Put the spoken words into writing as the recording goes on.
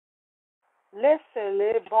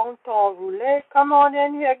Laissez-les bon temps rouler. Come on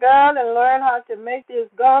in here, girl, and learn how to make this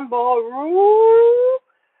gumbo roux.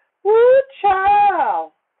 Woo,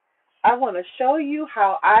 child. I want to show you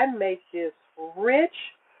how I make this rich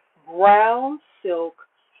brown silk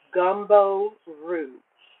gumbo roux.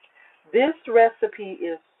 This recipe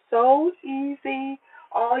is so easy.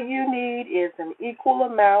 All you need is an equal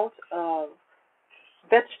amount of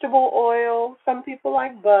vegetable oil. Some people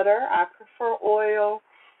like butter. I prefer oil.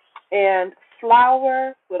 And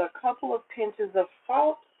flour with a couple of pinches of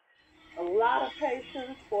salt, a lot of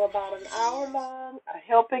patience for about an hour long, a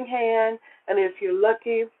helping hand, and if you're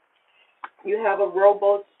lucky, you have a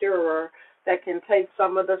Robo Stirrer that can take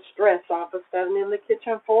some of the stress off of standing in the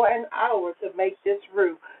kitchen for an hour to make this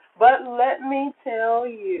roux. But let me tell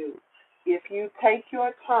you, if you take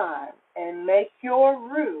your time and make your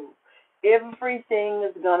roux, everything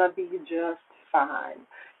is going to be just fine.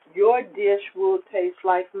 Your dish will taste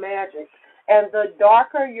like magic. And the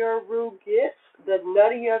darker your roux gets, the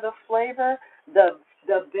nuttier the flavor, the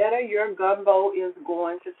better your gumbo is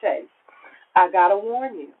going to taste. I got to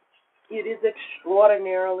warn you, it is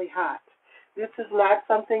extraordinarily hot. This is not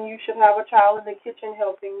something you should have a child in the kitchen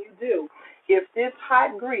helping you do. If this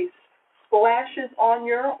hot grease splashes on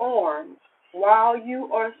your arms while you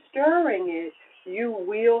are stirring it, you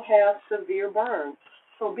will have severe burns.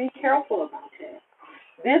 So be careful about that.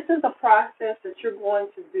 This is a process that you're going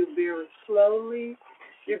to do very slowly.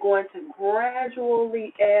 You're going to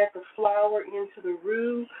gradually add the flour into the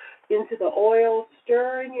roux, into the oil,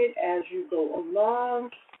 stirring it as you go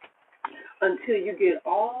along until you get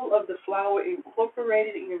all of the flour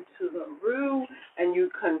incorporated into the roux, and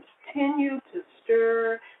you continue to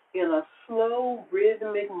stir in a slow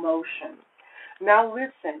rhythmic motion. Now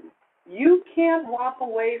listen, you can't walk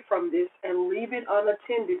away from this and leave it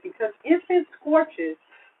unattended, because if it scorches,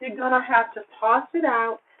 you're going to have to toss it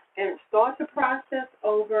out and start the process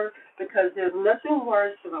over, because there's nothing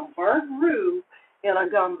worse than a burnt roux in a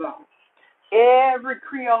gumbo. Every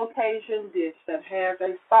Creole Cajun dish that has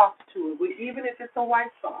a sauce to it, even if it's a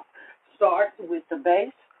white sauce, starts with the base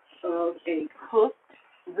of a cooked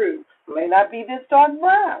roux. May not be this dark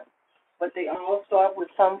brown, but they all start with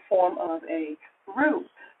some form of a roux.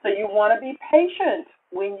 So you want to be patient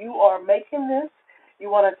when you are making this. You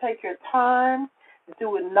want to take your time,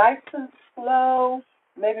 do it nice and slow,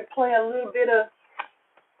 maybe play a little bit of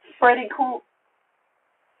Freddie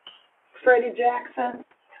Jackson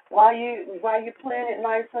while you're playing it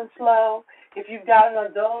nice and slow. If you've got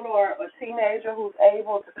an adult or a teenager who's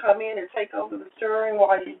able to come in and take over the stirring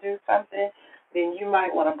while you do something, then you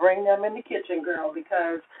might want to bring them in the kitchen, girl,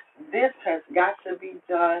 because this has got to be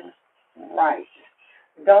done right.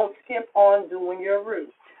 Don't skip on doing your roux.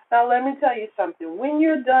 Now let me tell you something. When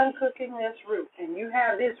you're done cooking this roux and you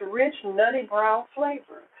have this rich, nutty brown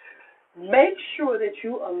flavor, make sure that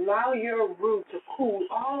you allow your roux to cool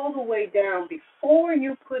all the way down before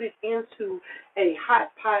you put it into a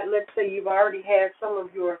hot pot. Let's say you've already had some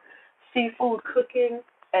of your seafood cooking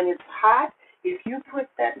and it's hot. If you put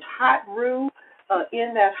that hot roux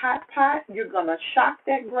in that hot pot, you're going to shock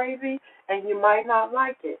that gravy and you might not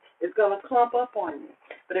like it. It's going to clump up on you.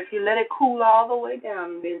 But if you let it cool all the way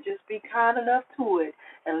down, then just be kind enough to it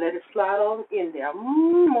and let it slide on in there.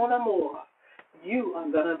 Mon amour, you are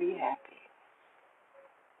going to be happy.